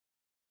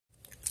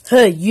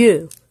Hey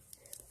you,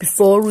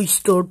 before we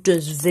start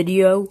this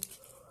video,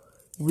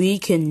 we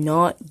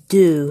cannot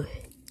do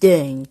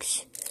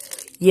things.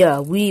 Yeah,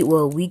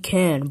 we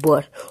can,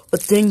 but a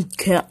thing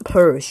can't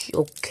perish,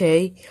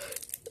 okay?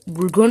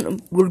 We're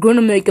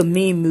gonna make a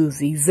meme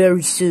movie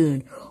very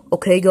soon.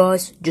 Okay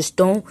guys, just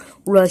don't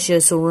rush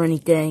us or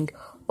anything.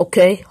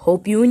 Okay,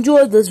 hope you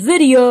enjoyed this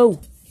video.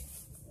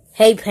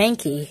 Hey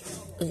Pinky,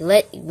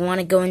 you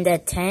wanna go in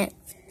that tent?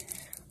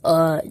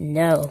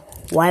 No.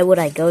 Why would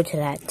I go to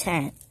that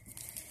tent?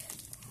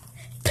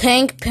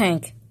 Pink,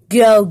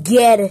 go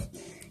get it.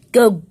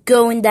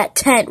 Go in that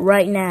tent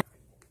right now.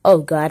 Oh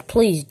God,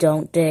 please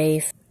don't,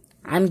 Dave.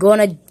 I'm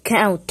gonna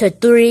count to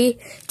 3,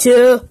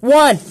 2,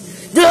 1.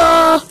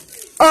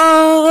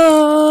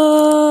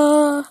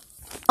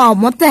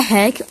 What the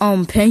heck?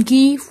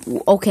 Pinky?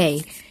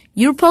 Okay,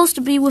 you're supposed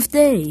to be with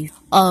Dave.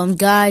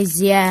 Guys,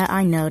 yeah,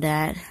 I know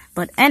that.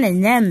 But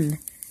N&M,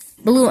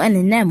 Blue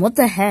N&M, what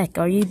the heck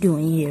are you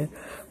doing here?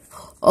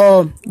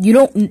 You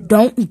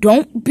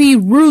don't be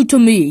rude to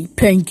me,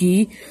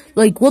 Pinky.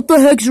 Like, what the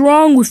heck's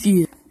wrong with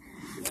you?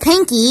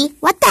 Pinky,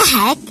 what the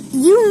heck?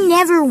 You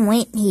never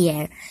went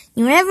here.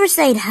 You never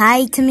said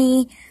hi to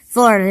me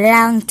for a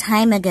long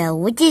time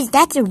ago,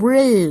 that's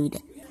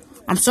rude.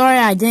 I'm sorry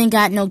I didn't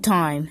got no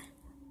time.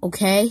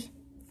 Okay?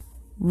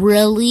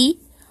 Really?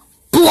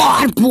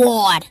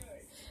 Blood!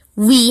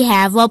 We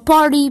have a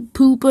party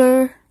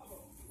pooper.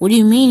 What do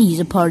you mean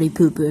he's a party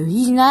pooper?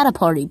 He's not a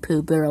party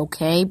pooper,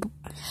 okay?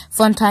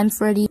 Funtime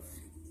Freddy.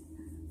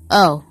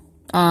 Oh,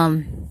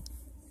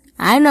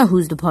 I know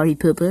who's the party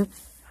pooper.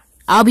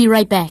 I'll be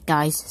right back,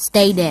 guys.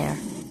 Stay there.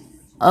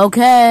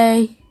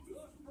 Okay.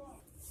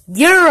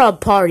 You're a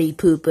party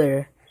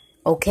pooper.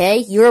 Okay?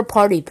 You're a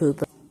party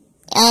pooper.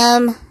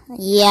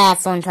 Yeah,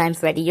 Funtime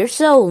Freddy, you're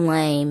so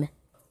lame.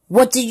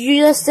 What did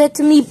you just say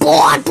to me?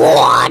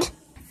 Blood!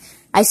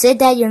 I said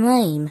that you're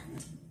lame.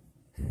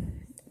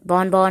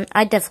 Bon,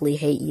 I definitely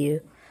hate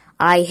you.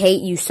 I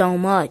hate you so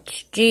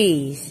much.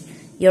 Jeez.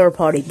 You're a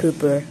party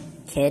pooper,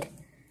 kid.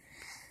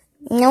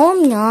 No,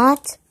 I'm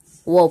not.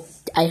 Well,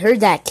 I heard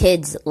that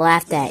kids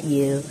laughed at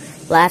you.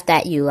 Laughed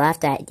at you.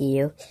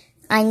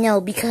 I know,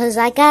 because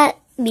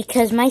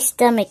my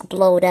stomach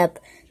blowed up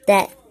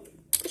that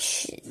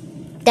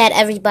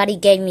everybody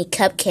gave me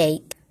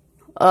cupcake.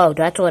 Oh,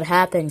 that's what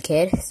happened,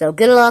 kid. So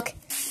good luck.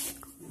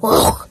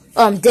 Whoa.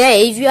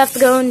 Dave, you have to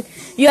go and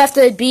you have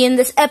to be in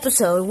this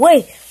episode.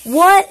 Wait,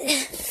 what?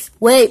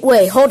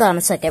 Wait, hold on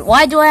a second.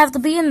 Why do I have to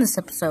be in this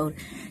episode?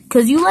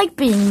 'Cause you like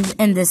being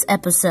in this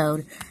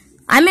episode.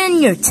 I'm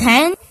in your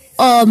tent?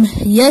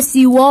 Yes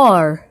you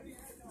are,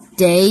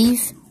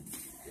 Dave.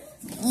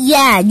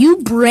 Yeah, you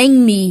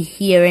bring me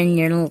here in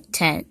your little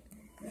tent.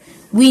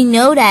 We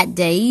know that,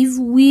 Dave.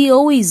 We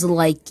always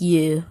like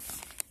you.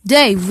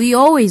 Dave, we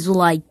always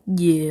like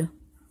you.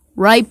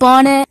 Right,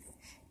 Bonnet?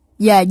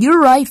 Yeah, you're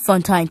right,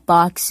 Funtime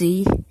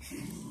Foxy.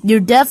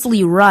 You're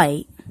definitely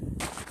right.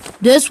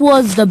 This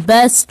was the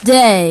best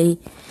day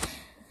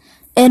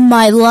in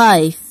my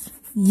life.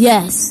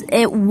 Yes,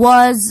 it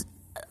was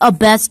a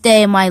best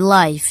day in my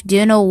life. Do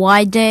you know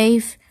why,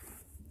 Dave?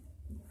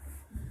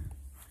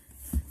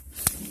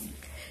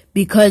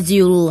 Because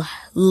you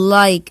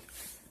like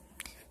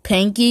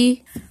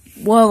Pinky?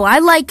 Well, I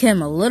like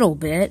him a little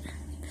bit.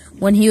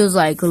 When he was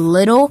like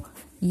little,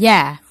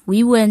 yeah,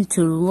 we went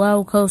to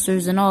roller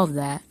coasters and all of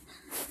that.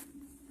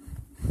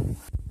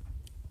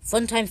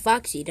 Funtime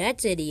Foxy,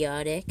 that's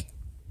idiotic.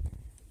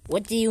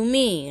 What do you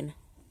mean?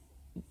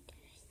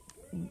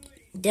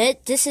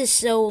 This is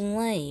so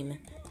lame.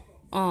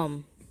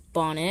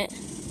 Bonnet.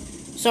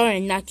 Sorry I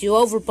knocked you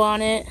over,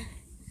 Bonnet.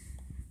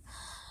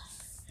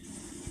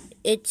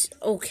 It's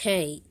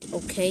okay.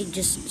 Okay,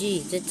 just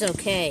geez, it's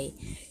okay.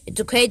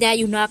 It's okay that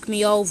you knocked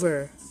me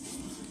over.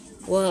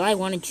 Well, I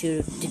wanted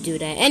you to do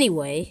that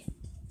anyway.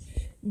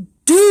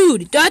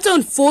 Dude, that's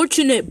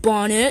unfortunate,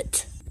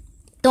 Bonnet.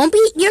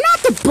 You're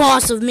not the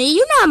boss of me.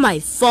 You're not my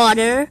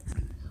father.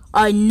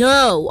 I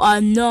know,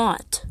 I'm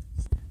not.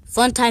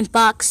 Funtime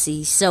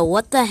Foxy, so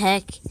what the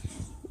heck?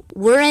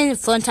 We're in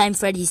Funtime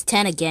Freddy's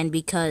tent again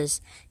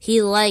because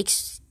he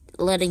likes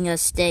letting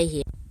us stay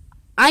here.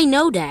 I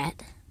know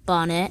that,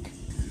 Bonnet.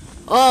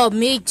 Oh,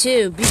 me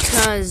too,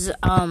 because,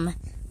 I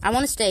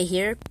want to stay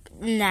here.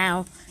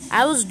 Now,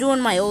 I was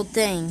doing my old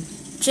thing,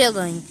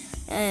 chilling,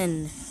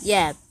 and,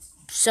 yeah.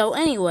 So,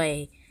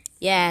 anyway,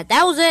 yeah,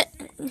 that was it.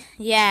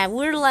 Yeah,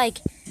 we're like,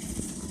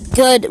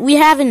 good, we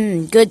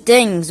having good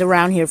things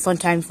around here,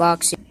 Funtime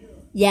Foxy.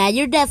 Yeah,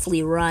 you're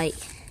definitely right.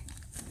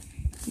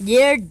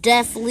 You're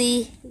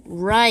definitely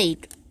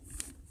right.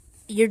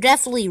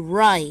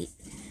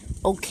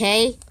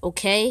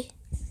 Okay?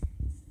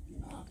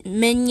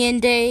 Minion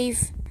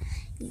Dave?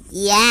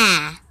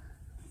 Yeah.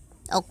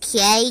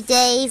 Okay,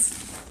 Dave.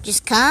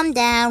 Just calm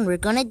down. We're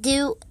gonna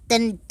do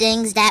the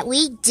things that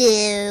we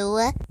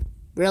do.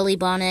 Really,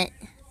 Bonnet?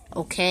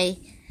 Okay,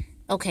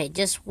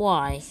 just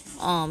why?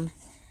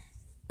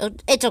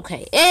 It's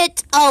okay.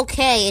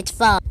 It's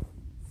fine.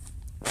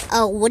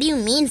 Oh, what do you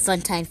mean,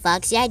 Funtime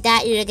Foxy? I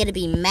thought you were gonna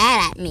be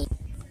mad at me.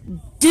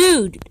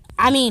 Dude,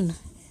 I mean,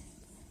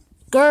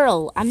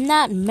 girl. I'm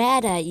not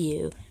mad at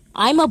you.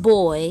 I'm a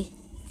boy,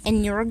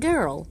 and you're a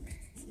girl.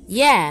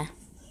 Yeah.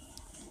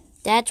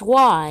 That's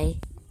why.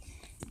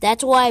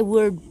 That's why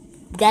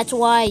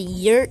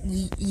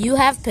you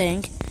have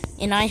pink,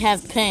 and I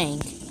have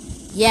pink.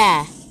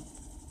 Yeah.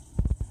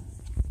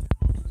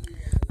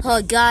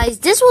 Oh, guys,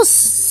 this was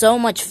so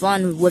much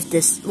fun with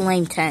this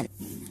lame tent.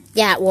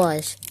 Yeah, it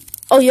was.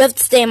 Oh, you have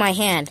to stay in my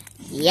hand.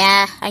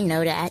 Yeah, I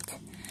know that.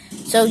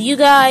 So you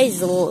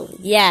guys,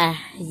 yeah,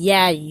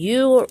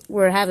 you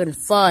were having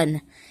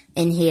fun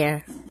in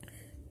here.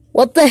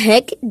 What the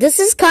heck? This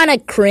is kind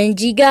of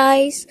cringy,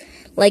 guys.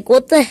 Like,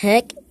 what the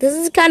heck? This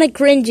is kind of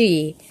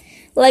cringy.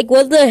 Like,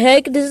 what the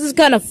heck? This is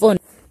kind of fun.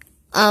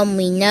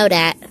 We know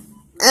that.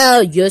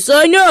 Oh, yes,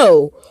 I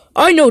know.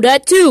 I know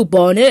that too,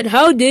 Bonnet.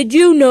 How did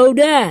you know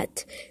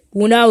that?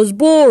 When I was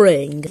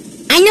boring.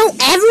 I know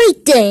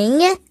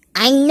everything.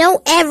 I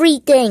know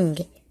everything.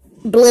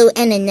 Blue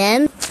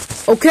M&M.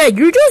 Okay,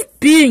 you're just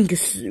being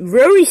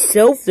very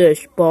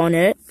selfish,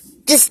 Bonnet.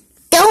 Just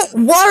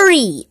don't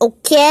worry,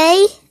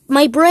 okay?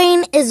 My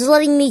brain is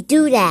letting me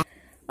do that.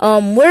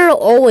 We're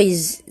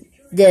always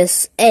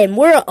this, and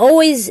we're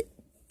always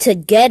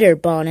together,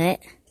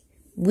 Bonnet.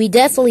 We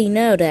definitely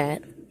know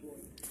that.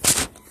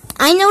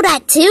 I know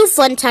that too,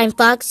 Funtime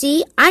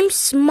Foxy. I'm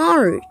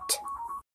smart.